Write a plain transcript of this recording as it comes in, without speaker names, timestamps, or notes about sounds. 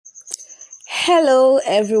Hello,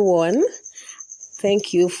 everyone.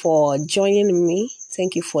 Thank you for joining me.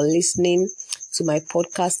 Thank you for listening to my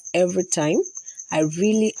podcast every time. I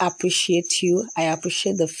really appreciate you. I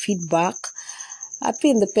appreciate the feedback.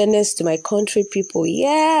 Happy Independence to my country people.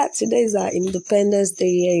 Yeah, today is our Independence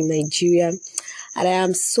Day here in Nigeria. And I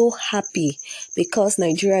am so happy because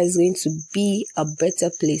Nigeria is going to be a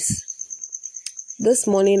better place. This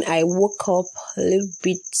morning I woke up a little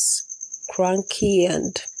bit cranky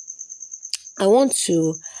and I want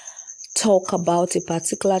to talk about a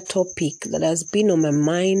particular topic that has been on my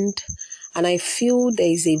mind, and I feel there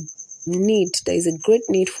is a great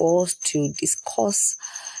need for us to discuss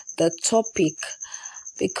the topic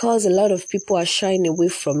because a lot of people are shying away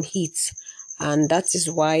from it, and that is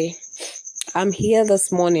why I'm here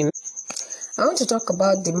this morning. I want to talk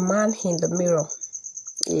about the man in the mirror.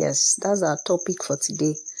 Yes, that's our topic for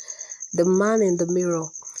today. The man in the mirror.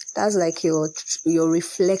 That's like your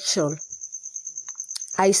reflection.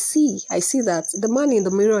 I see that the man in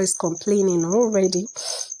the mirror is complaining already.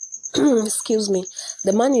 Excuse me.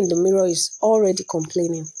 The man in the mirror is already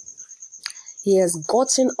complaining. He has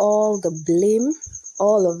gotten all the blame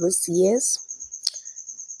all of these years.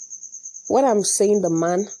 When I'm saying the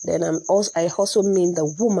man, then I also mean the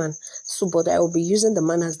woman. So, but I will be using the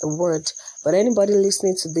man as the word. But anybody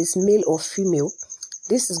listening to this, male or female,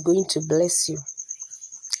 this is going to bless you.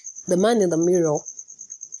 The man in the mirror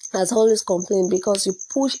has always complained because you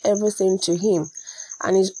push everything to him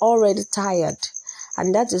and he's already tired.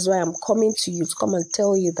 And that is why I'm coming to you to come and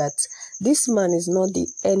tell you that this man is not the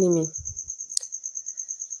enemy.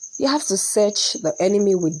 You have to search the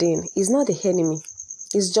enemy within. He's not the enemy.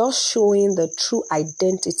 He's just showing the true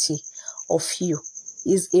identity of you.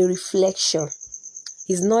 He's a reflection.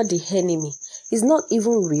 He's not the enemy. He's not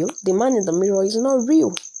even real. The man in the mirror is not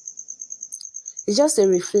real. It's just a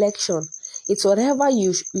reflection. It's whatever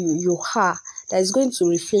you are that is going to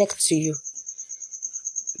reflect to you.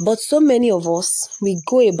 But so many of us, we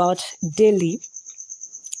go about daily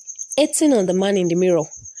hating on the man in the mirror,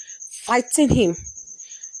 fighting him,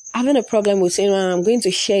 having a problem with him. I'm going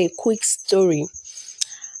to share a quick story,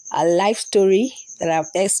 a life story that I've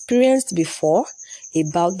experienced before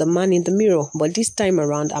about the man in the mirror. But this time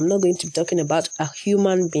around, I'm not going to be talking about a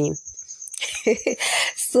human being.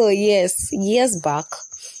 So yes,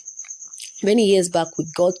 many years back, we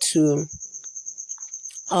got to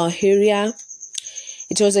our area.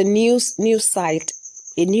 It was a new site,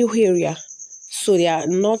 a new area. So there are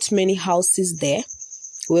not many houses there.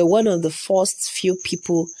 We were one of the first few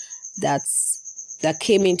people that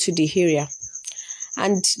came into the area.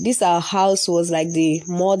 And this our house was like the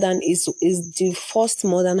the first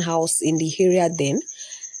modern house in the area then.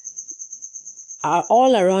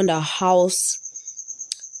 All around our house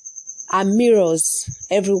are mirrors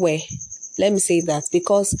everywhere. Let me say that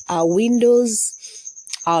because our windows,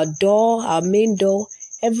 our door, our main door,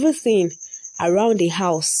 everything around the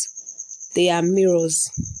house, they are mirrors.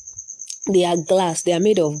 They are glass. They are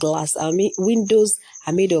made of glass. Our windows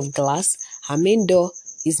are made of glass. Our main door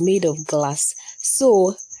is made of glass.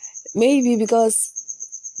 So maybe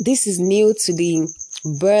because this is new to the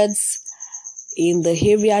birds in the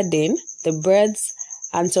area then, the birds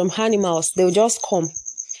and some animals, they'll just come.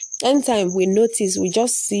 Anytime we notice, we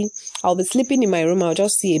just see, I'll be sleeping in my room, I'll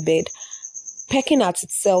just see a bird pecking at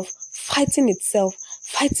itself, fighting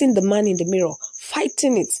the man in the mirror,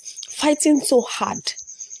 fighting so hard.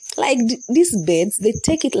 Like these birds, they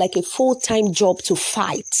take it like a full-time job to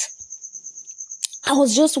fight. I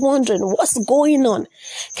was just wondering, what's going on?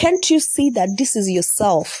 Can't you see that this is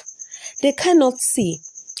yourself? They cannot see.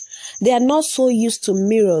 They are not so used to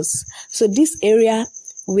mirrors. So this area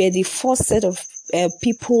were the first set of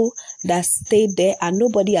people that stayed there, and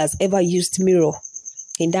nobody has ever used mirror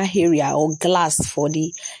in that area or glass for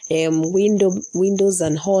the windows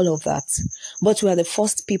and all of that. But we are the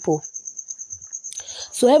first people.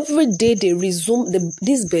 So every day they resume,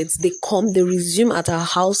 these birds, they resume at our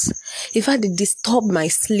house. In fact, they disturb my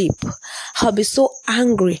sleep. I'll be so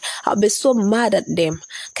angry. I'll be so mad at them.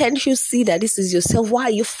 Can't you see that this is yourself? Why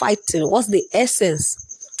are you fighting? What's the essence?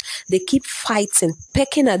 They keep fighting,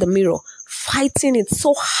 pecking at the mirror, fighting it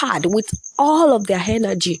so hard with all of their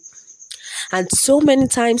energy. And so many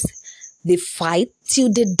times they fight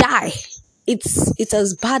till they die. It's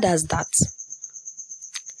as bad as that.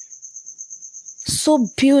 So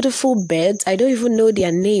beautiful birds. I don't even know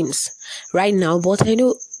their names right now, but I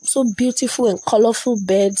know so beautiful and colorful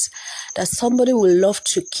birds that somebody will love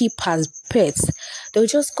to keep as pets. They'll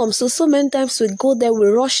just come. So many times we go there, we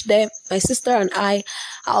rush there. My sister and I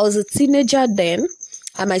was a teenager then,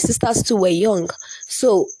 and my sisters too were young.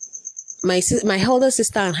 So my elder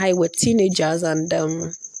sister and I were teenagers, and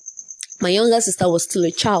My younger sister was still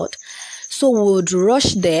a child. So we would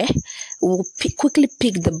rush there, we would quickly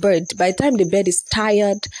pick the bird. By the time the bird is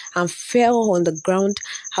tired and fell on the ground,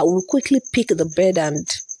 I will quickly pick the bird and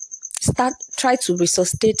try to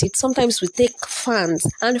resuscitate it. Sometimes we take fans.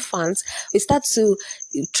 We start to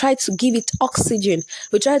try to give it oxygen.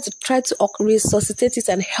 We try to resuscitate it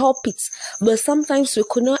and help it. But sometimes we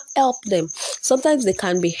could not help them. Sometimes they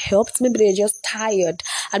can be helped. Maybe they're just tired.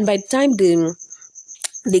 And by the time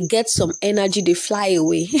they get some energy, they fly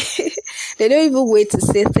away. They don't even wait to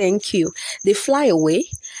say thank you. They fly away,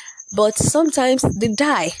 but sometimes they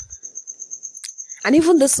die. And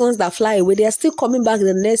even those ones that fly away, they are still coming back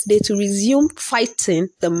the next day to resume fighting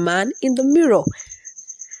the man in the mirror.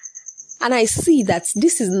 And I see that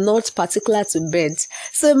this is not particular to birds.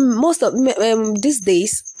 So most of these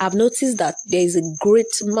days, I've noticed that there is a great,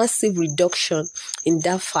 massive reduction in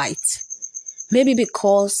that fight. Maybe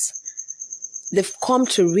because they've come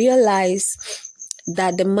to realize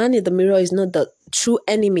that the man in the mirror is not the true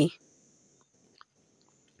enemy.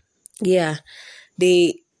 Yeah,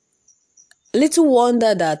 they little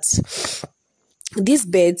wonder that these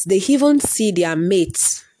birds, they even see their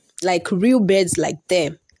mates, like real birds like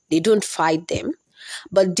them. They don't fight them.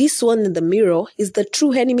 But this one in the mirror is the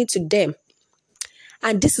true enemy to them.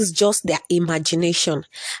 And this is just their imagination.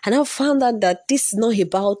 And I found out that this is not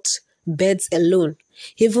about birds alone.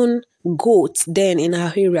 Even goats then in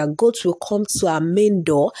our area, goats will come to our main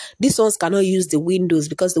door. These ones cannot use the windows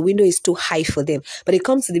because the window is too high for them. But they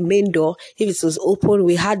come to the main door. If it was open,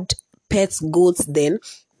 we had pet goats then.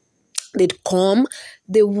 They'd come,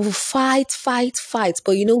 they will fight. But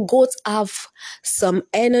goats have some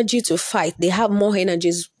energy to fight. They have more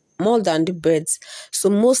energies, more than the birds. So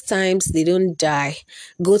most times they don't die.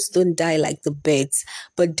 Goats don't die like the birds.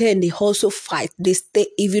 But then they also fight. They stay.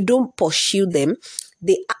 If you don't pursue them,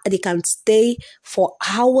 they can stay for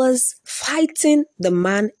hours fighting the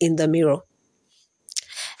man in the mirror.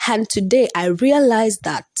 And today I realized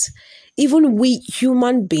that even we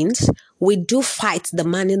human beings, we do fight the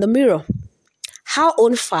man in the mirror. Our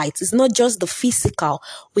own fight is not just the physical.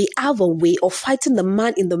 We have a way of fighting the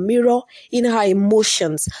man in the mirror in our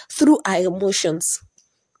emotions, through our emotions.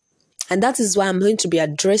 And that is why I'm going to be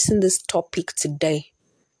addressing this topic today.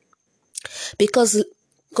 Because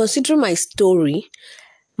considering my story,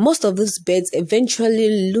 most of these birds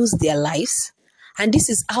eventually lose their lives. And this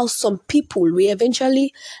is how some people will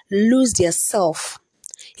eventually lose their self.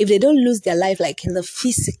 If they don't lose their life like in the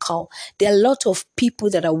physical, there are a lot of people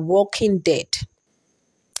that are walking dead.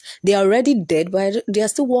 They are already dead, but they are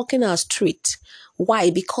still walking our street. Why?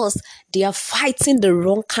 Because they are fighting the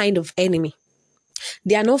wrong kind of enemy.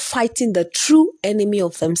 They are not fighting the true enemy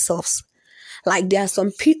of themselves. Like there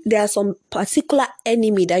are some particular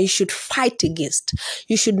enemy that you should fight against.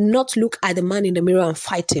 You should not look at the man in the mirror and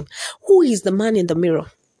fight him. Who is the man in the mirror?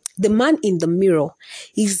 The man in the mirror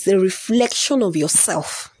is the reflection of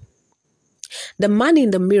yourself. The man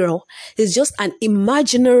in the mirror is just an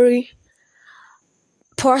imaginary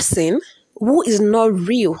person who is not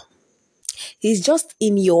real. He's just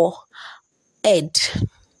in your head.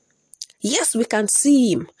 Yes, we can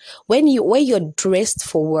see him. When you're dressed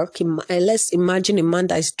for work, let's imagine a man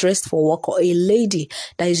that is dressed for work or a lady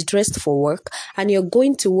that is dressed for work, and you're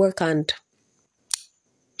going to work and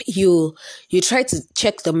you try to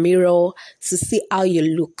check the mirror to see how you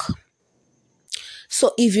look.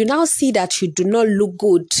 So if you now see that you do not look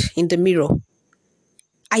good in the mirror,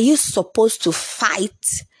 are you supposed to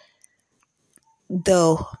fight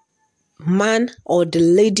the man or the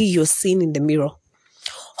lady you're seeing in the mirror?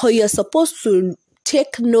 Or you're supposed to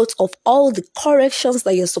take note of all the corrections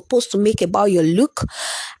that you're supposed to make about your look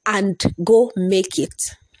and go make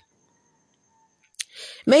it?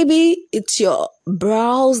 Maybe it's your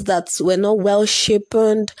brows that were not well shaped.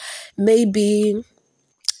 Maybe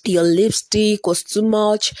your lipstick was too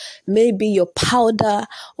much. Maybe your powder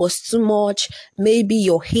was too much. Maybe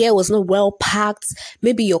your hair was not well packed.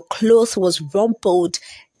 Maybe your clothes was rumpled.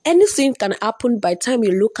 Anything can happen by the time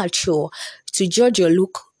you look at to judge your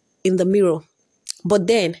look in the mirror. But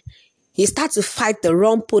then you start to fight the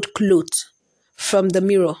rumpled clothes from the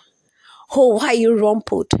mirror. Oh, why are you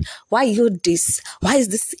rumpled? Why are you this? Why is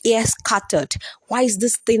this hair scattered? Why is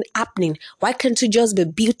this thing happening? Why can't you just be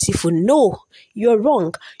beautiful? No, you're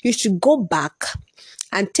wrong. You should go back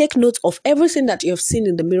and take note of everything that you've seen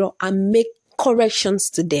in the mirror and make corrections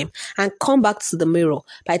to them and come back to the mirror.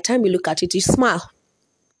 By the time you look at it, you smile.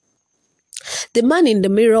 The man in the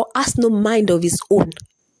mirror has no mind of his own.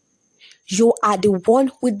 You are the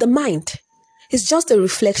one with the mind. It's just a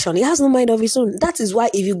reflection. He has no mind of his own. That is why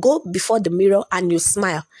if you go before the mirror and you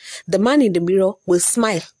smile, the man in the mirror will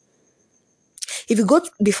smile. If you go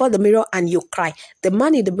before the mirror and you cry, the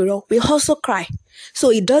man in the mirror will also cry. So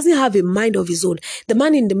he doesn't have a mind of his own. The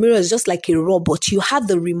man in the mirror is just like a robot. You have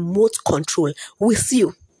the remote control with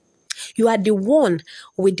you. You are the one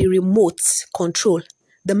with the remote control.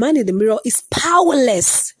 The man in the mirror is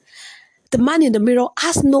powerless. The man in the mirror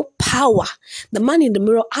has no power. The man in the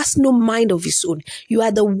mirror has no mind of his own. You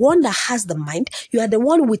are the one that has the mind. You are the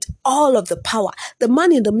one with all of the power. The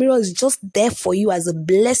man in the mirror is just there for you as a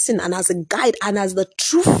blessing and as a guide and as the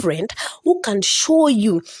true friend who can show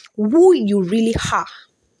you who you really are.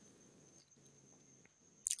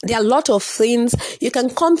 There are a lot of things. You can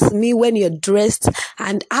come to me when you're dressed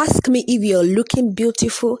and ask me if you're looking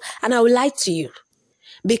beautiful, and I will lie to you.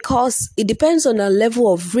 Because it depends on the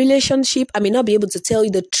level of relationship. I may not be able to tell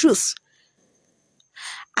you the truth.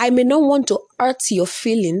 I may not want to hurt your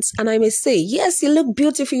feelings, and I may say, yes, you look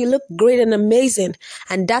beautiful, you look great and amazing,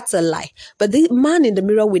 and that's a lie. But the man in the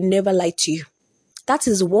mirror will never lie to you. That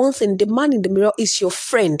is one thing. The man in the mirror is your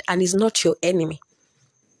friend and is not your enemy.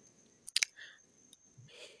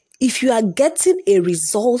 If you are getting a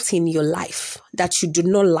result in your life that you do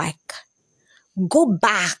not like, go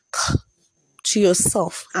back to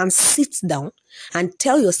yourself and sit down and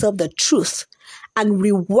tell yourself the truth and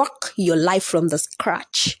rework your life from the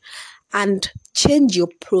scratch and change your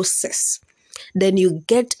process. Then you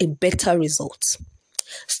get a better result.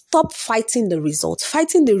 Stop fighting the result.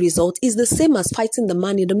 Fighting the result is the same as fighting the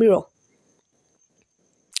man in the mirror.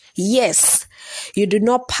 Yes, you do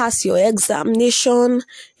not pass your examination.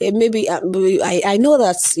 Maybe I know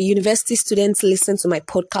that university students listen to my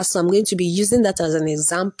podcast, so I'm going to be using that as an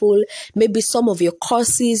example. Maybe some of your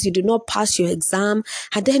courses, you do not pass your exam,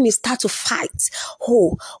 and then you start to fight.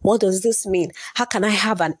 Oh, what does this mean? How can I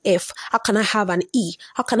have an F? How can I have an E?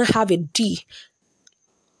 How can I have a D?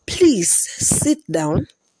 Please sit down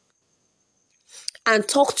and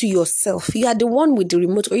talk to yourself. You are the one with the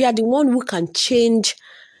remote, or you are the one who can change.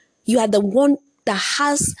 You are the one that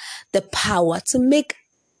has the power to make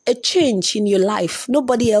a change in your life.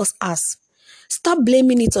 Nobody else has. Stop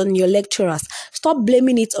blaming it on your lecturers. Stop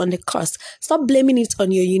blaming it on the course. Stop blaming it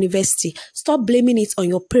on your university. Stop blaming it on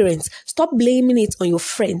your parents. Stop blaming it on your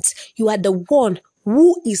friends. You are the one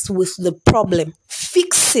who is with the problem.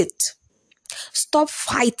 Fix it. Stop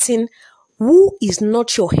fighting who is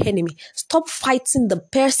not your enemy. Stop fighting the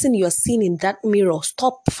person you're seeing in that mirror.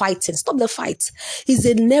 Stop fighting. Stop the fight. It's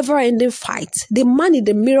a never-ending fight. The man in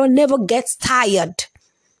the mirror never gets tired.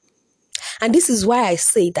 And this is why I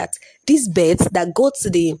say that these birds that go to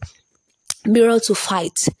the mirror to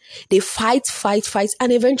fight, they fight,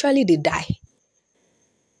 and eventually they die.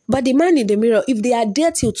 But the man in the mirror, if they are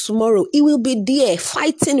there till tomorrow, he will be there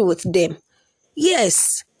fighting with them.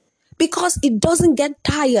 Yes, because it doesn't get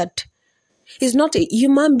tired. He's not a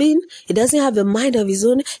human being. He doesn't have a mind of his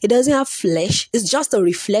own. He doesn't have flesh. It's just a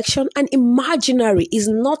reflection and imaginary. It's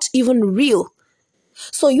not even real.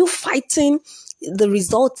 So you fighting the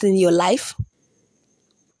results in your life,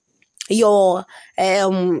 your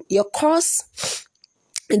course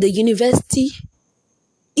in the university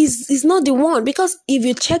is not the one. Because if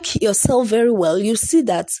you check yourself very well, you see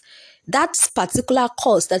that particular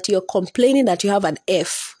course that you're complaining that you have an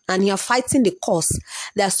F and you're fighting the course,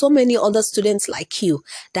 there are so many other students like you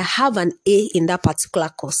that have an A in that particular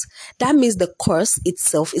course. That means the course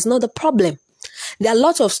itself is not the problem. There are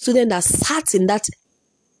lots of students that sat in that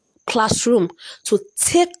classroom to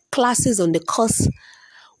take classes on the course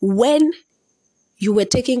when you were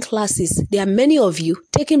taking classes. There are many of you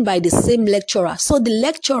taken by the same lecturer. So the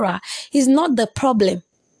lecturer is not the problem.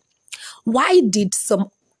 Why did some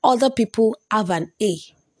other people have an A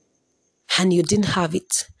and you didn't have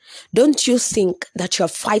it? Don't you think that you're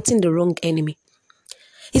fighting the wrong enemy?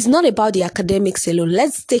 It's not about the academics alone.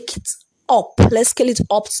 Let's take it up. Let's scale it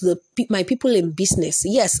up to my people in business.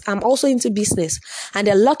 Yes, I'm also into business. And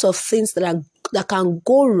there are a lot of things that can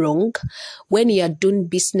go wrong when you are doing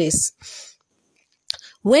business.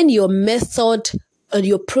 When your method and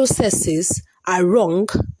your processes are wrong,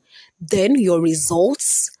 then your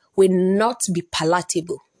results will not be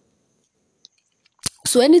palatable.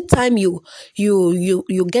 So anytime you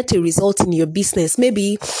get a result in your business,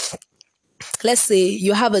 maybe let's say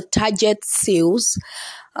you have a target sales,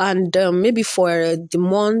 and maybe for the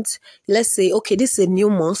month, let's say, okay, this is a new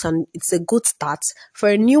month and it's a good start. For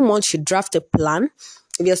a new month, you draft a plan.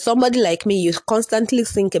 If you're somebody like me, you constantly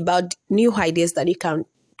think about new ideas that you can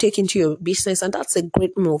take into your business, and that's a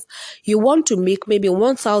great move. You want to make maybe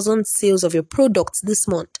 1,000 sales of your products this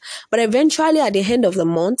month, but eventually at the end of the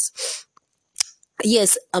month,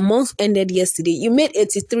 yes, a month ended yesterday, you made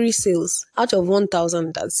 83 sales out of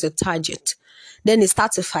 1,000. That's your target. Then it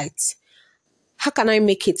starts a fight. How can I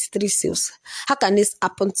make it 3 sales? How can this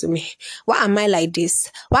happen to me? Why am I like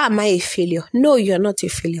this? Why am I a failure? No, you're not a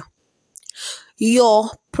failure. Your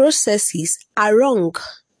processes are wrong.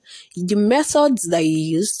 The methods that you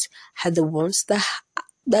used are the ones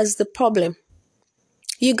that's the problem.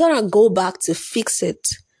 You gotta go back to fix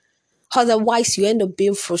it. Otherwise, you end up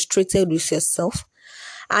being frustrated with yourself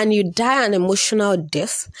and you die an emotional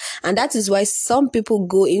death. And that is why some people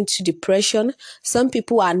go into depression. Some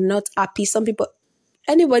people are not happy. Some people,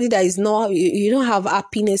 anybody that is not, you don't have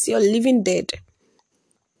happiness, you're living dead.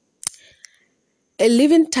 A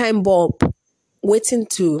living time bomb waiting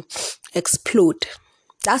to explode.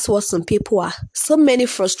 That's what some people are. So many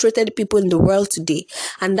frustrated people in the world today.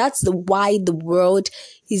 And that's why the world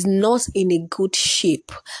is not in a good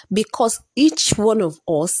shape. Because each one of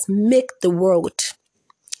us make the world.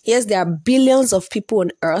 Yes, there are billions of people on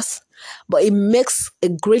earth, but it makes a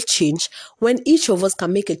great change when each of us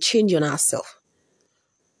can make a change on ourselves.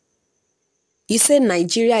 You say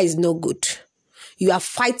Nigeria is no good. You are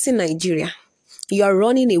fighting Nigeria. You are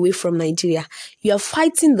running away from Nigeria. You are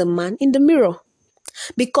fighting the man in the mirror.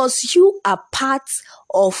 Because you are part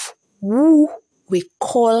of who we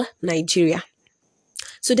call Nigeria.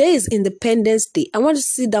 Today is Independence Day. I want you to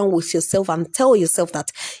sit down with yourself and tell yourself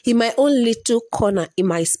that in my own little corner, in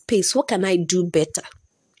my space, what can I do better?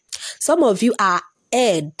 Some of you are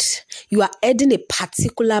head. You are heading a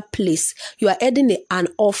particular place. You are heading an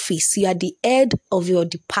office. You are the head of your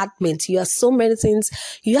department. You are so many things.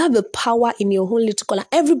 You have a power in your own little corner.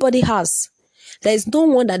 Everybody has. There is no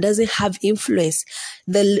one that doesn't have influence.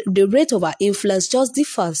 The rate of our influence just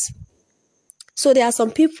differs. So there are some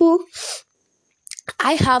people,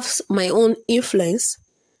 I have my own influence.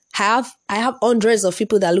 I have hundreds of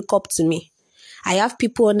people that look up to me. I have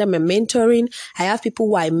people under my mentoring. I have people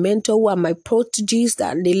who I mentor, who are my proteges,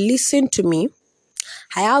 that they listen to me.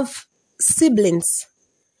 I have siblings,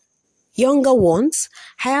 younger ones.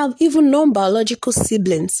 I have even non-biological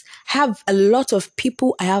siblings. I have a lot of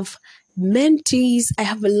people. I have mentees. I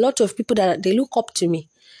have a lot of people that they look up to me.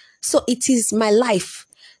 So it is my life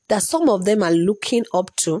that some of them are looking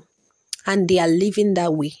up to, and they are living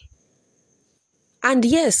that way. And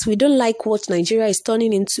yes, we don't like what Nigeria is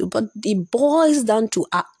turning into, but it boils down to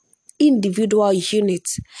our individual unit.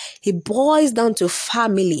 It boils down to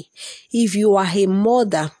family. If you are a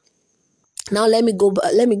mother, now let me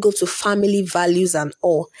go to family values and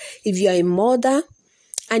all. If you are a mother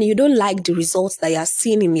and you don't like the results that you are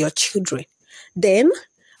seeing in your children, then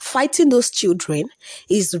fighting those children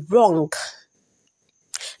is wrong.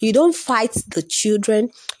 You don't fight the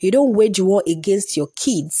children. You don't wage war against your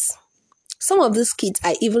kids. Some of these kids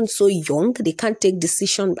are even so young, they can't take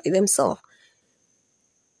decisions by themselves.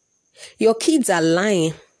 Your kids are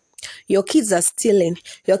lying. Your kids are stealing.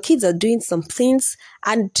 Your kids are doing some things.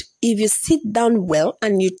 And if you sit down well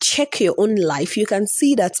and you check your own life, you can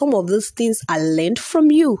see that some of those things are learned from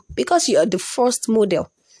you because you are the first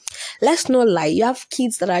model. Let's not lie. You have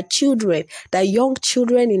kids that are children, that are young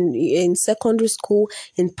children in secondary school,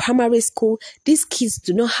 in primary school. These kids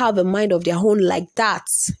do not have a mind of their own like that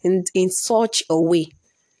in such a way.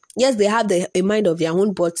 Yes, they have a mind of their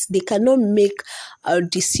own, but they cannot make a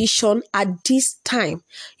decision at this time.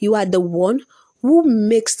 You are the one who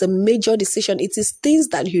makes the major decision. It is things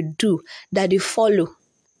that you do that they follow.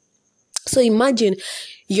 So imagine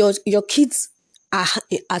your kids are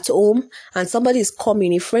at home and somebody is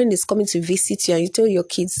coming, a friend is coming to visit you, and you tell your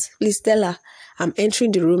kids, please tell her, I'm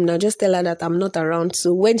entering the room now. Just tell her that I'm not around.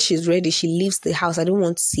 So when she's ready, she leaves the house. I don't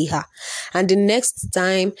want to see her. And the next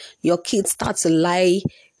time your kids start to lie,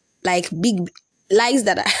 like big lies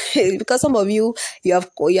that because some of you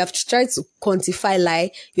have tried to quantify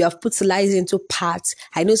lie, you have put lies into parts.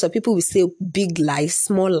 I know some people will say big lies,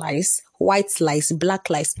 small lies, white lies, black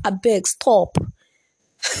lies. I beg, stop.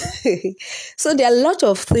 So there are a lot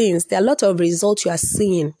of things, there are a lot of results you are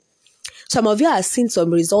seeing. Some of you are seeing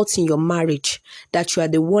some results in your marriage that you are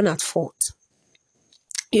the one at fault.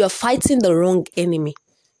 You are fighting the wrong enemy.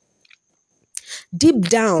 Deep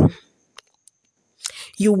down,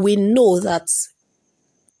 you will know that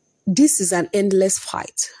this is an endless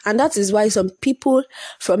fight. And that is why some people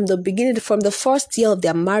from the beginning, from the first year of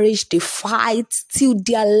their marriage, they fight till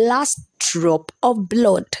their last drop of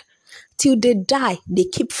blood. Till they die, they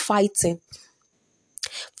keep fighting.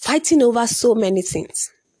 Fighting over so many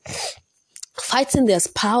things. Fighting their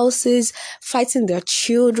spouses, fighting their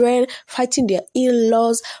children, fighting their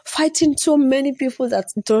in-laws, fighting so many people that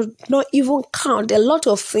do not even count. There are a lot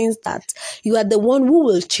of things that you are the one who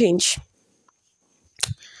will change.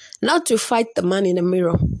 Not to fight the man in the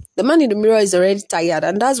mirror. The man in the mirror is already tired,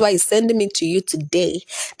 and that's why he's sending me to you today.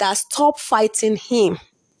 That stop fighting him.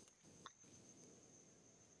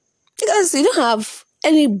 Because you don't have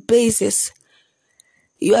any basis.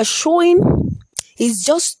 You are showing, it's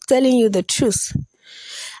just telling you the truth.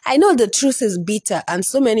 I know the truth is bitter, and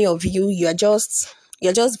so many of you, you're just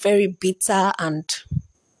very bitter, and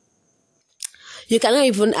you cannot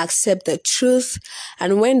even accept the truth.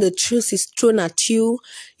 And when the truth is thrown at you,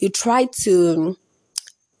 you try to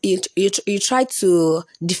you try to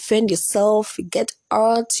defend yourself, you get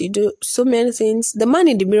hurt, you do so many things. The man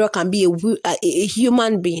in the mirror can be a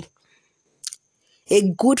human being, a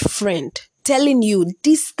good friend, telling you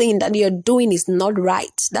this thing that you're doing is not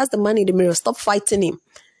right. That's the man in the mirror. Stop fighting him.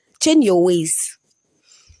 Change your ways.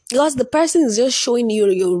 Because the person is just showing you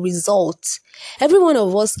your results. Every one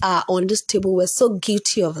of us are on this table. We're so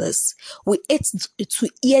guilty of this. We hate to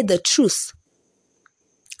hear the truth.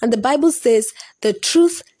 And the Bible says, the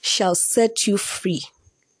truth shall set you free.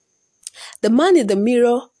 The man in the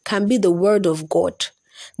mirror can be the word of God.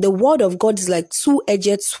 The word of God is like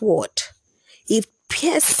two-edged sword. It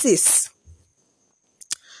pierces.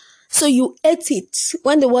 So you hate it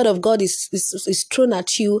when the word of God is thrown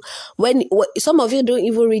at you. When some of you don't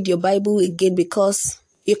even read your Bible again because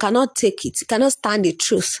you cannot take it. You cannot stand the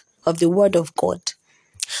truth of the word of God.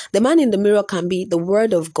 The man in the mirror can be the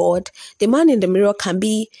word of God. The man in the mirror can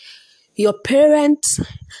be your parent.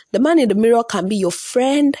 The man in the mirror can be your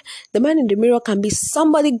friend. The man in the mirror can be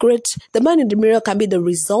somebody great. The man in the mirror can be the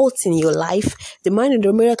results in your life. The man in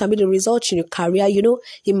the mirror can be the results in your career. You know,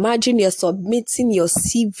 imagine you're submitting your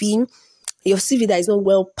CV that is not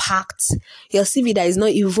well packed, your CV that is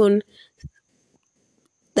not even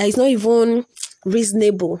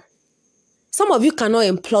reasonable. Some of you cannot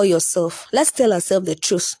employ yourself. Let's tell ourselves the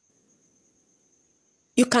truth.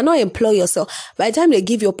 You cannot employ yourself. By the time they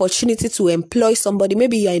give you opportunity to employ somebody,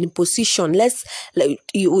 maybe you're in a position,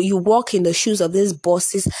 you walk in the shoes of these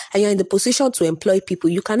bosses and you're in the position to employ people.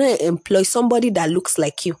 You cannot employ somebody that looks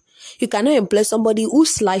like you. You cannot employ somebody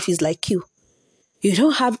whose life is like you. You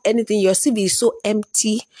don't have anything. Your CV is so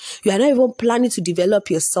empty. You are not even planning to develop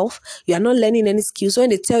yourself. You are not learning any skills. When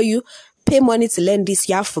they tell you, pay money to learn this,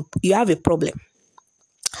 you have a problem.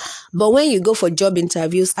 But when you go for job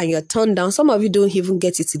interviews and you're turned down, some of you don't even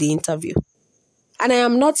get it to the interview. And I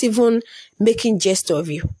am not even making jest of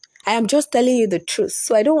you. I am just telling you the truth.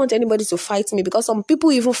 So I don't want anybody to fight me, because some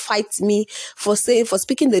people even fight me for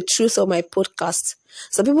speaking the truth on my podcast.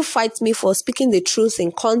 Some people fight me for speaking the truth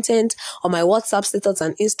in content on my WhatsApp status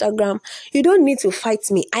and Instagram. You don't need to fight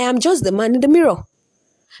me. I am just the man in the mirror.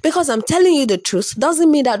 Because I'm telling you the truth doesn't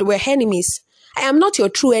mean that we're enemies. I am not your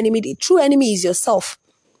true enemy. The true enemy is yourself.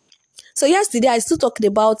 So yesterday I still talked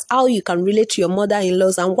about how you can relate to your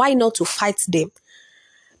mother-in-laws and why not to fight them.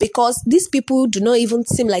 Because these people do not even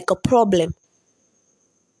seem like a problem.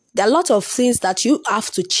 There are a lot of things that you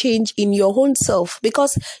have to change in your own self,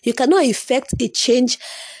 because you cannot effect a change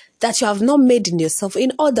that you have not made in yourself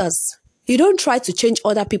in others. You don't try to change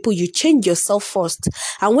other people, you change yourself first.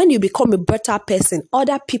 And when you become a better person,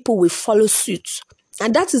 other people will follow suit.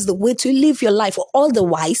 And that is the way to live your life.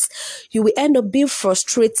 Otherwise, you will end up being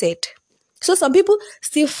frustrated. So some people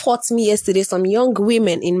still fought me yesterday, some young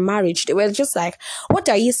women in marriage. They were just like, what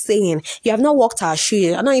are you saying? You have not walked our shoe.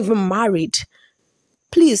 You're not even married.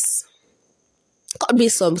 Please, cut me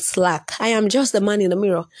some slack. I am just the man in the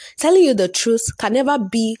mirror. Telling you the truth can never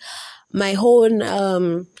be my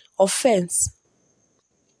own offense.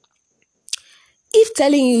 If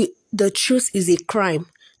telling you the truth is a crime,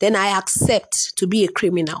 then I accept to be a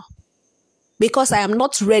criminal. Because I am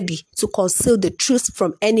not ready to conceal the truth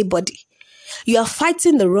from anybody. You are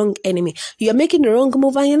fighting the wrong enemy. You are making the wrong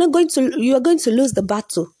move, and you are going to lose the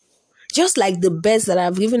battle. Just like the best that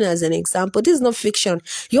I've given as an example. This is not fiction.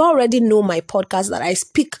 You already know my podcast that I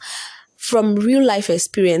speak from real life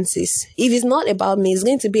experiences. If it's not about me, it's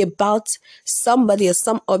going to be about somebody or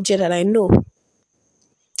some object that I know.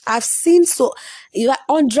 I've seen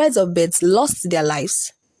hundreds of birds lost their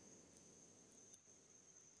lives.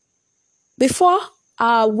 Before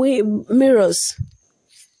our mirrors,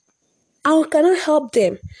 I cannot help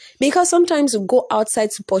them, because sometimes we go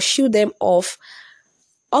outside to pursue them off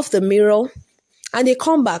the mirror and they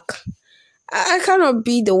come back. I cannot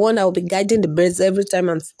be the one that will be guiding the birds every time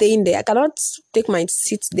I'm staying there. I cannot take my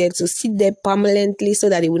seat there to sit there permanently so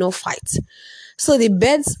that they will not fight. So the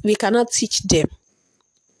birds, we cannot teach them.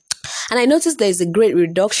 And I noticed there is a great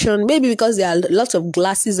reduction, maybe because there are lots of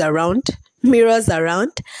glasses around, mirrors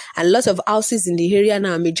around, and lots of houses in the area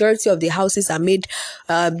now. Majority of the houses are made,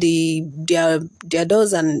 their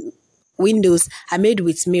doors and windows are made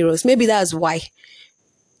with mirrors. Maybe that's why.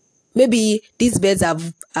 Maybe these birds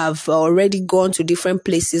have already gone to different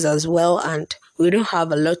places as well, and we don't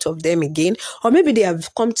have a lot of them again. Or maybe they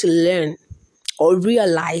have come to learn, or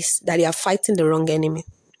realize that they are fighting the wrong enemy.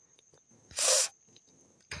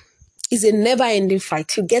 It's a never-ending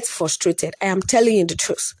fight. You get frustrated. I am telling you the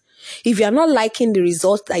truth. If you are not liking the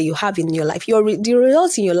results that you have in your life, the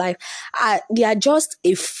results in your life they are just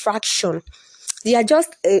a fraction. They are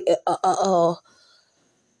just a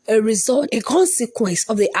result, a consequence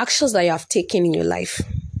of the actions that you have taken in your life.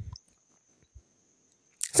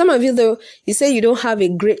 Some of you, though, you say you don't have a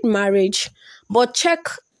great marriage, but check,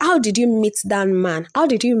 how did you meet that man? How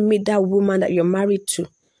did you meet that woman that you're married to?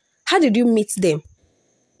 How did you meet them?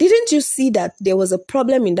 Didn't you see that there was a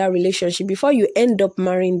problem in that relationship before you end up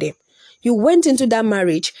marrying them? You went into that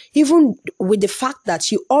marriage even with the fact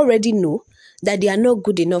that you already know that they are not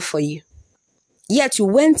good enough for you. Yet you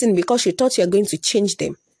went in because you thought you are going to change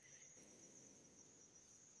them.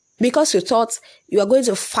 Because you thought you are going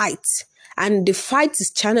to fight. And the fight is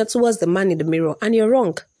channeled towards the man in the mirror. And you're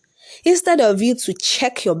wrong. Instead of you to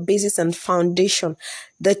check your basis and foundation,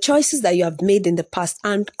 the choices that you have made in the past,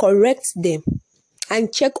 and correct them.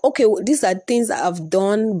 And check, okay, these are things that I've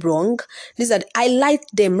done wrong. I like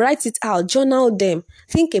them. Write it out. Journal them.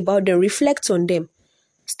 Think about them. Reflect on them.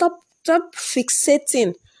 Stop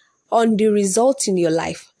fixating on the result in your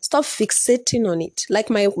life. Stop fixating on it. Like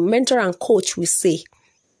my mentor and coach will say,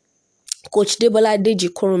 Coach Debola Deji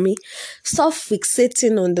Koromi, stop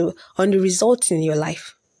fixating on the result in your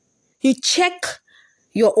life. You check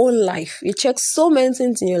your own life. You check so many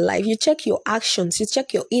things in your life. You check your actions. You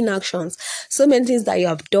check your inactions. So many things that you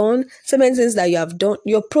have done. So many things that you have done.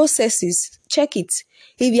 Your processes. Check it.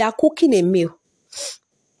 If you are cooking a meal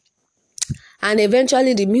and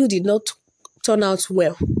eventually the meal did not turn out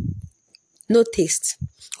well, no taste,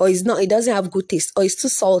 or it doesn't have good taste, or it's too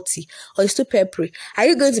salty, or it's too peppery, are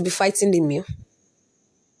you going to be fighting the meal?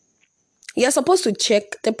 You're supposed to check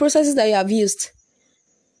the processes that you have used.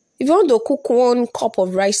 If you want to cook 1 cup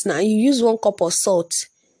of rice now, you use 1 cup of salt,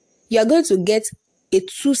 you are going to get a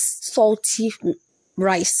too salty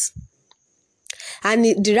rice. And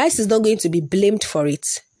the rice is not going to be blamed for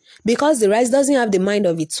it. Because the rice doesn't have the mind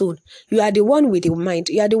of its own. You are the one with the mind.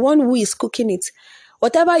 You are the one who is cooking it.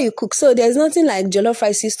 Whatever you cook. So there's nothing like jollof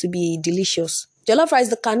rice used to be delicious. Jollof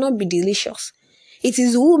rice cannot be delicious. It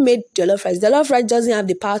is who made jollof rice. Jollof rice doesn't have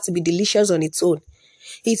the power to be delicious on its own.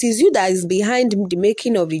 It is you that is behind the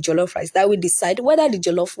making of the jollof rice that will decide whether the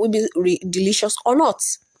jollof will be delicious or not.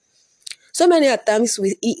 So many times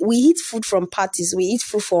we eat food from parties, we eat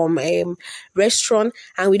food from restaurant,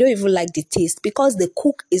 and we don't even like the taste because the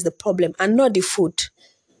cook is the problem and not the food.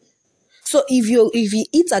 So if you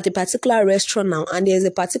eat at a particular restaurant now and there's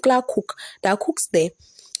a particular cook that cooks there,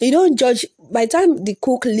 you don't judge. By the time the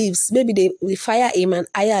cook leaves, maybe they fire him and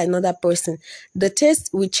hire another person, the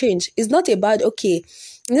taste will change. It's not about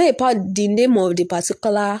it's not about the name of the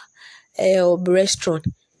particular restaurant.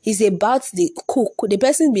 It's about the cook. The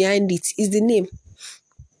person behind it is the name.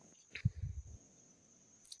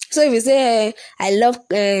 So if you say, I love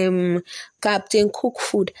Captain Cook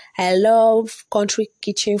food, I love country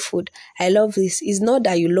kitchen food, I love this, it's not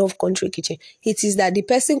that you love country kitchen. It is that the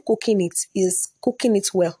person cooking it is cooking it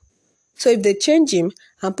well. So if they change him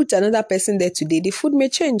and put another person there today, the food may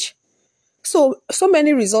change. So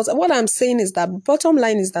many results. What I'm saying is that bottom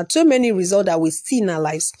line is that so many results that we see in our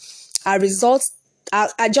lives are results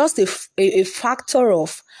are just a factor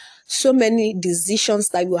of so many decisions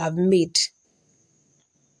that you have made.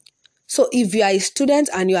 So if you are a student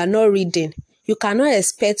and you are not reading, you cannot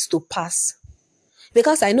expect to pass.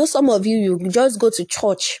 Because I know some of you just go to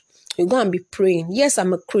church, you go and be praying. Yes,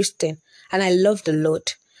 I'm a Christian and I love the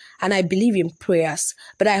Lord. And I believe in prayers,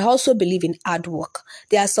 but I also believe in hard work.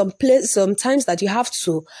 There are sometimes that you have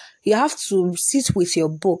to sit with your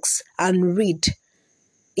books and read.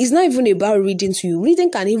 It's not even about reading to you.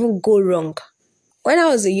 Reading can even go wrong. When I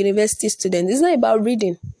was a university student, it's not about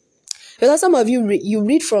reading. Because some of you, you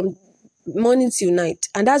read from morning till night,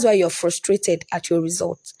 and that's why you're frustrated at your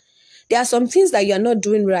results. There are some things that you're not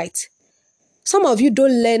doing right. Some of you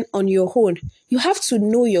don't learn on your own. You have to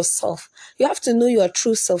know yourself. You have to know your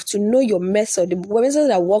true self, to know your method, the method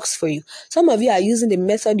that works for you. Some of you are using the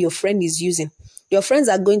method your friend is using. Your friends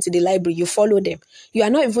are going to the library, you follow them. You are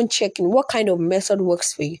not even checking what kind of method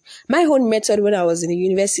works for you. My own method when I was in the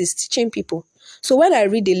university is teaching people. So when I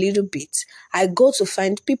read a little bit, I go to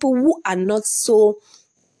find people who are not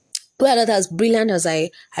as brilliant as I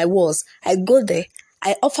was. I go there,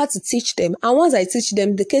 I offer to teach them. And once I teach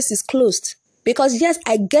them, the case is closed. Because yes,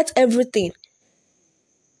 I get everything.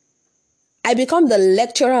 I become the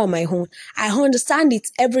lecturer on my own. I understand it,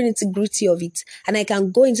 every nitty-gritty of it. And I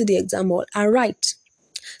can go into the exam hall and write.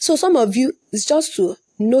 So some of you, it's just to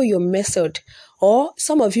know your method Or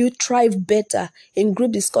some of you thrive better in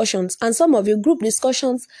group discussions, and some of you, group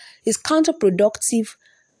discussions is counterproductive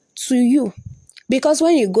to you. Because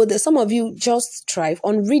when you go there, some of you just thrive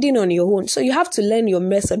on reading on your own. So you have to learn your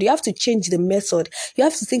method. You have to change the method. You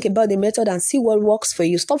have to think about the method and see what works for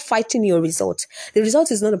you. Stop fighting your result. The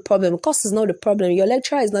result is not a problem. Cost is not a problem. Your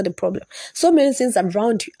lecturer is not a problem. So many things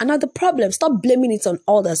around you are not the problem. Stop blaming it on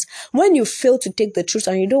others. When you fail to take the truth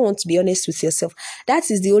and you don't want to be honest with yourself,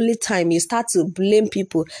 that is the only time you start to blame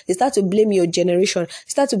people. You start to blame your generation. You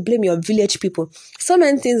start to blame your village people. So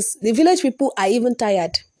many things. The village people are even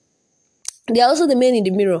tired. They are also the men in the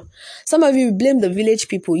mirror. Some of you blame the village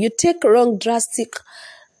people. You take wrong, drastic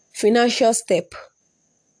financial step.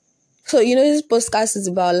 So, this podcast is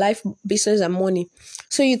about life, business, and money.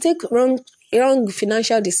 So you take wrong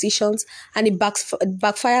financial decisions and it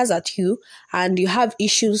backfires at you and you have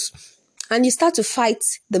issues and you start to fight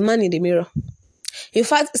the man in the mirror. You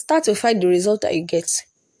start to fight the result that you get.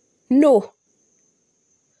 No.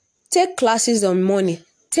 Take classes on money.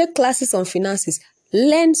 Take classes on finances.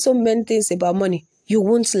 Learn so many things about money. You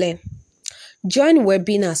won't learn. Join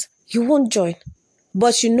webinars. You won't join.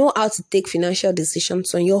 But you know how to take financial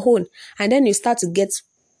decisions on your own. And then you start to get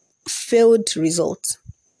failed results.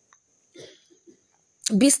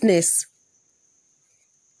 Business.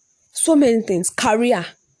 So many things. Career.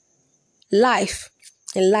 Life.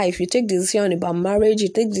 In life, you take decision about marriage. You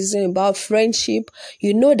take decision about friendship.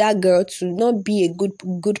 You know that girl to not be a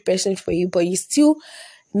good person for you. But you still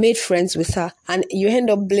made friends with her, and you end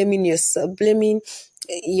up blaming yourself, blaming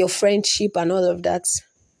your friendship and all of that.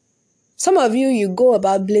 Some of you go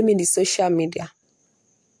about blaming the social media.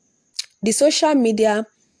 The social media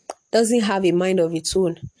doesn't have a mind of its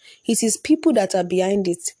own. It is people that are behind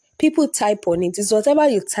it. People type on it. It's whatever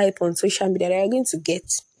you type on social media that you're going to get.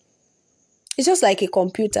 It's just like a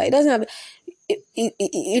computer. It doesn't have...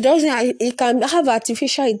 It can have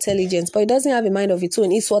artificial intelligence, but it doesn't have a mind of its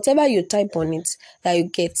own. It's whatever you type on it that you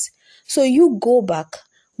get. So you go back,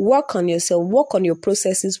 work on yourself, work on your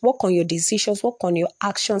processes, work on your decisions, work on your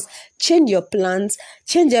actions, change your plans,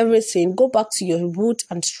 change everything, go back to your root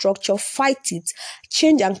and structure, fight it,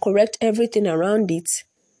 change and correct everything around it.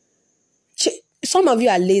 Some of you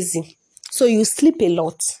are lazy, so you sleep a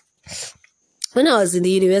lot. When I was in the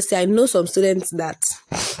university, I know some students that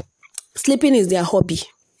sleeping is their hobby.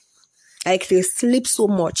 Like they sleep so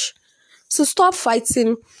much. So stop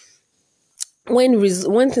fighting when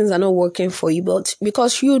things are not working for you, but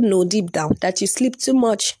because you know deep down that you sleep too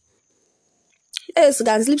much. Yes, you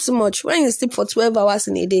can sleep too much. When you sleep for 12 hours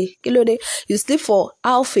in a day, you sleep for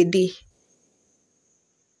half a day.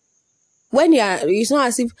 It's not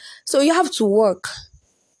as if, so you have to work.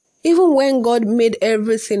 Even when God made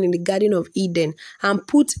everything in the Garden of Eden and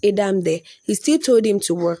put Adam there, he still told him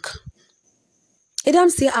to work.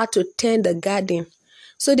 Adam still had to tend the garden.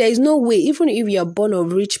 So there is no way, even if you are born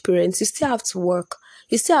of rich parents, you still have to work.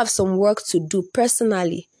 You still have some work to do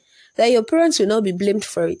personally. That your parents will not be blamed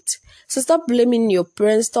for it. So stop blaming your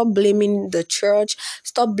parents, stop blaming the church,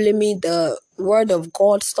 stop blaming the word of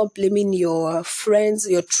God, stop blaming your friends,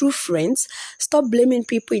 your true friends. Stop blaming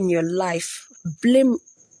people in your life. Blame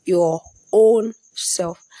your own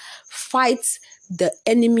self. Fight the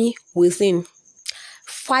enemy within.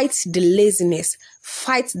 Fight the laziness.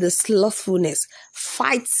 Fight the slothfulness.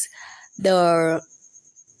 Fight your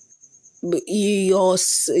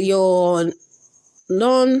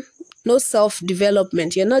no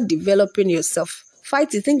self-development. You're not developing yourself.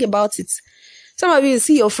 Fight it. Think about it. Some of you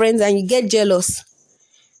see your friends and you get jealous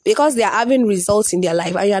because they are having results in their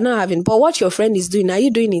life and you are not having. But what your friend is doing, are you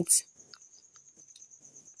doing it?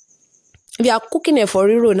 If you are cooking a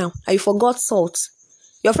foriro now and you forgot salt,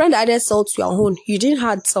 your friend added salt to your own, you didn't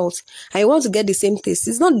add salt, and you want to get the same taste.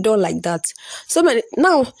 It's not done like that.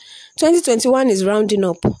 Now, 2021 is rounding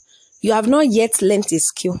up. You have not yet learnt a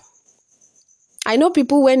skill. I know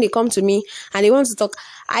people, when they come to me and they want to talk,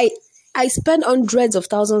 I spend hundreds of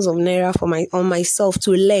thousands of naira on myself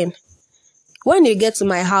to learn. When you get to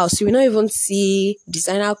my house, you will not even see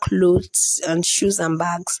designer clothes and shoes and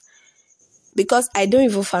bags. Because I don't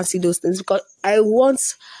even fancy those things. Because I want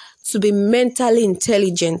to be mentally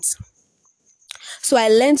intelligent. So I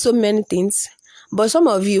learned so many things. But some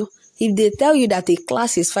of you, if they tell you that a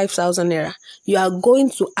class is 5,000 naira, you are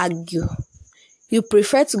going to argue. You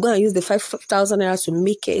prefer to go and use the 5,000 naira to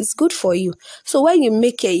make it. It's good for you. So when you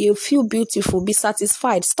make it, you feel beautiful, be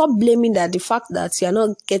satisfied. Stop blaming the fact that you are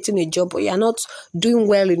not getting a job or you are not doing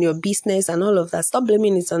well in your business and all of that. Stop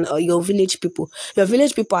blaming it on your village people. Your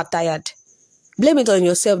village people are tired. Blame it on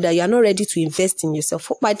yourself that you are not ready to invest in yourself.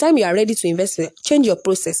 By the time you are ready to invest, change your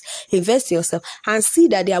process, invest in yourself, and see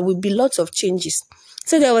that there will be lots of changes.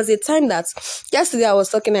 So there was a time that yesterday I was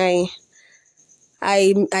talking, I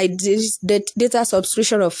did the data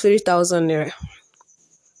subscription of 3,000 naira.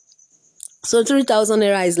 So 3,000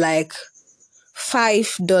 naira is like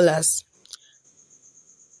 $5,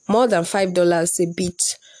 more than $5 a bit.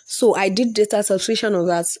 So I did data subscription of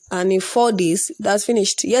that, and in 4 days that's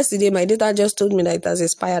finished. Yesterday my data just told me that it has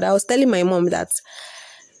expired. I was telling my mom that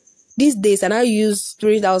these days I now use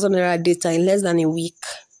 3,000 naira data in less than a week.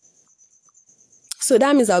 So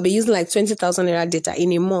that means I'll be using like 20,000 naira data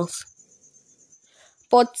in a month.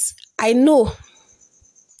 But I know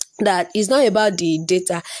that it's not about the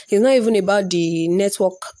data. It's not even about the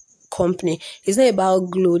network company. It's not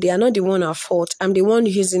about Glo. They are not the one at fault. I'm the one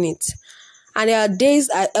using it. And there are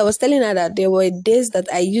days, I was telling her that there were days that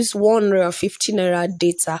I used 150 naira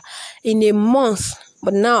data in a month.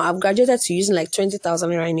 But now I've graduated to using like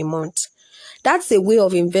 20,000 naira in a month. That's a way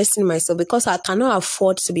of investing in myself because I cannot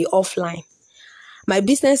afford to be offline. My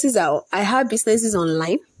businesses I have businesses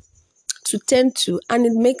online to tend to, and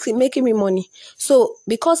it making me money. So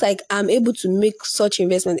because I'm able to make such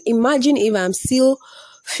investment, imagine if I'm still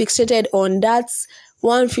fixated on that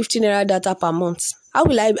 150 naira data per month. How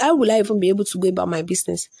will I even be able to go about my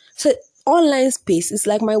business? So online space is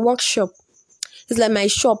like my workshop. It's like my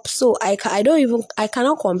shop. So I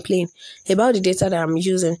cannot complain about the data that I'm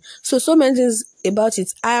using. So many things about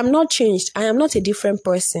it. I am not changed. I am not a different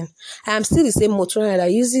person. I am still the same Motorola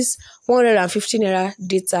that uses 150 naira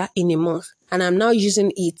data in a month. And I'm now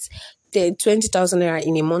using it 20,000 naira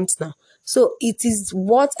in a month now. So it is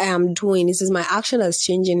what I am doing. It is my action that's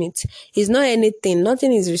changing it. It's not anything.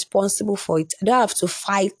 Nothing is responsible for it. I don't have to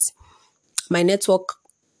fight my network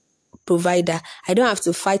provider. I don't have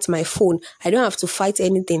to fight my phone. I don't have to fight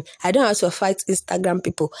anything. I don't have to fight Instagram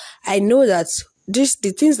people. I know that the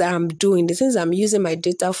things that I'm doing, the things I'm using my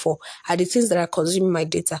data for are the things that are consuming my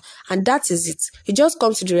data. And that is it. It just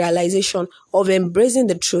comes to the realization of embracing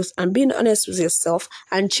the truth and being honest with yourself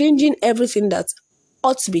and changing everything that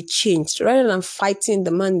ought to be changed rather than fighting the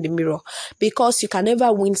man in the mirror, because you can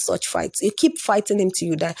never win such fights. You keep fighting him till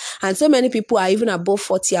you die. And so many people are even above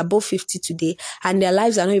 40, above 50 today, and their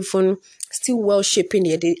lives are not even still well shaping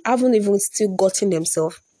yet. They haven't even still gotten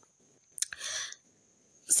themselves.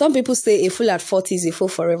 Some people say a fool at 40 is a fool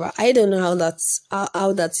forever. I don't know how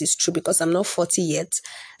that is true because I'm not 40 yet.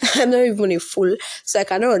 I'm not even a fool, so I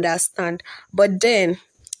cannot understand. But then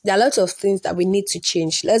there are lots of things that we need to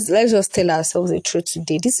change. Let's just tell ourselves the truth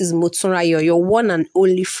today. This is Motunrayo, your one and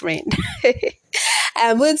only friend.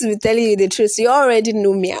 I'm going to be telling you the truth. You already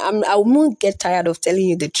know me. I won't get tired of telling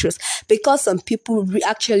you the truth because some people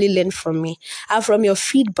actually learn from me. And from your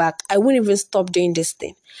feedback, I won't even stop doing this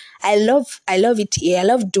thing. I love it here. I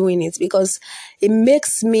love doing it because it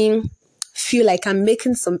makes me feel like I'm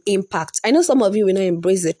making some impact. I know some of you will not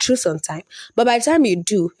embrace the truth on time, but by the time you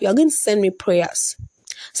do, you're going to send me prayers.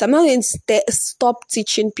 So I'm not going to stop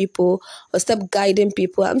teaching people or stop guiding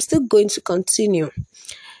people. I'm still going to continue.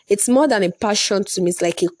 It's more than a passion to me. It's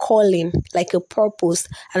like a calling, like a purpose,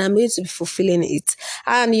 and I'm going to be fulfilling it.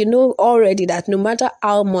 And you know already that no matter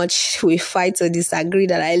how much we fight or disagree,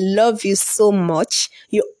 that I love you so much.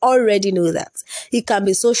 You already know that. You can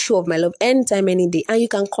be so sure of my love anytime, any day. And you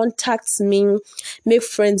can contact me, make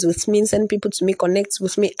friends with me, send people to me, connect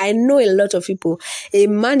with me. I know a lot of people. A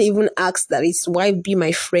man even asked that his wife be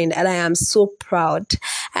my friend, and I am so proud.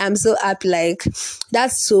 I am so happy. Like,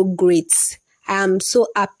 that's so great. I'm so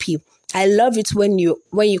happy. I love it when you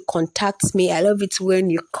contact me. I love it when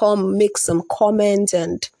you come, make some comments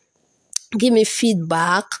and give me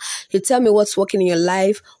feedback. You tell me what's working in your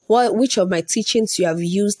life, which of my teachings you have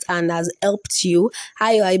used and has helped you,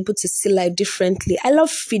 how you are able to see life differently. I love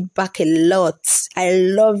feedback a lot. I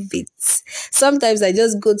love it. Sometimes I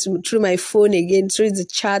just go through my phone again, through the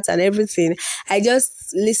chat and everything. I just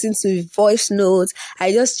listen to voice notes.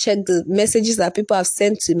 I just check the messages that people have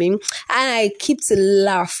sent to me, and I keep to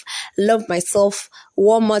love myself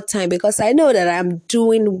one more time because I know that I'm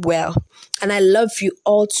doing well. And I love you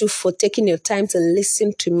all too for taking your time to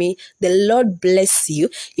listen to me. The Lord bless you.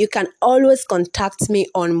 You can always contact me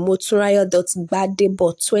on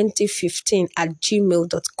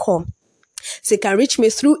motunrayo.gbadebo2015@gmail.com. So you can reach me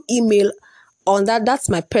through email on that. That's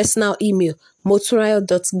my personal email,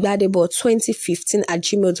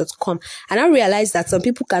 motunrayo.gbadebo2015@gmail.com. And I realized that some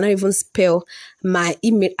people cannot even spell my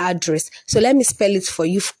email address. So let me spell it for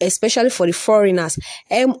you, especially for the foreigners.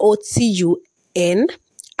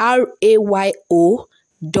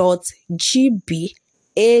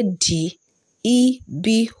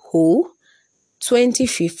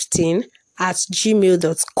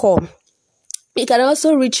 You can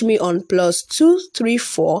also reach me on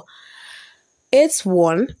 +234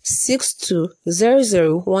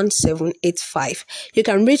 8162001785. You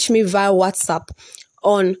can reach me via WhatsApp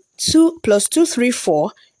on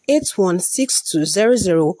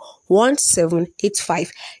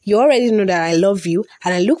 2+234-8162001785. You already know that I love you,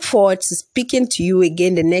 and I look forward to speaking to you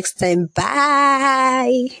again the next time.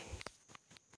 Bye.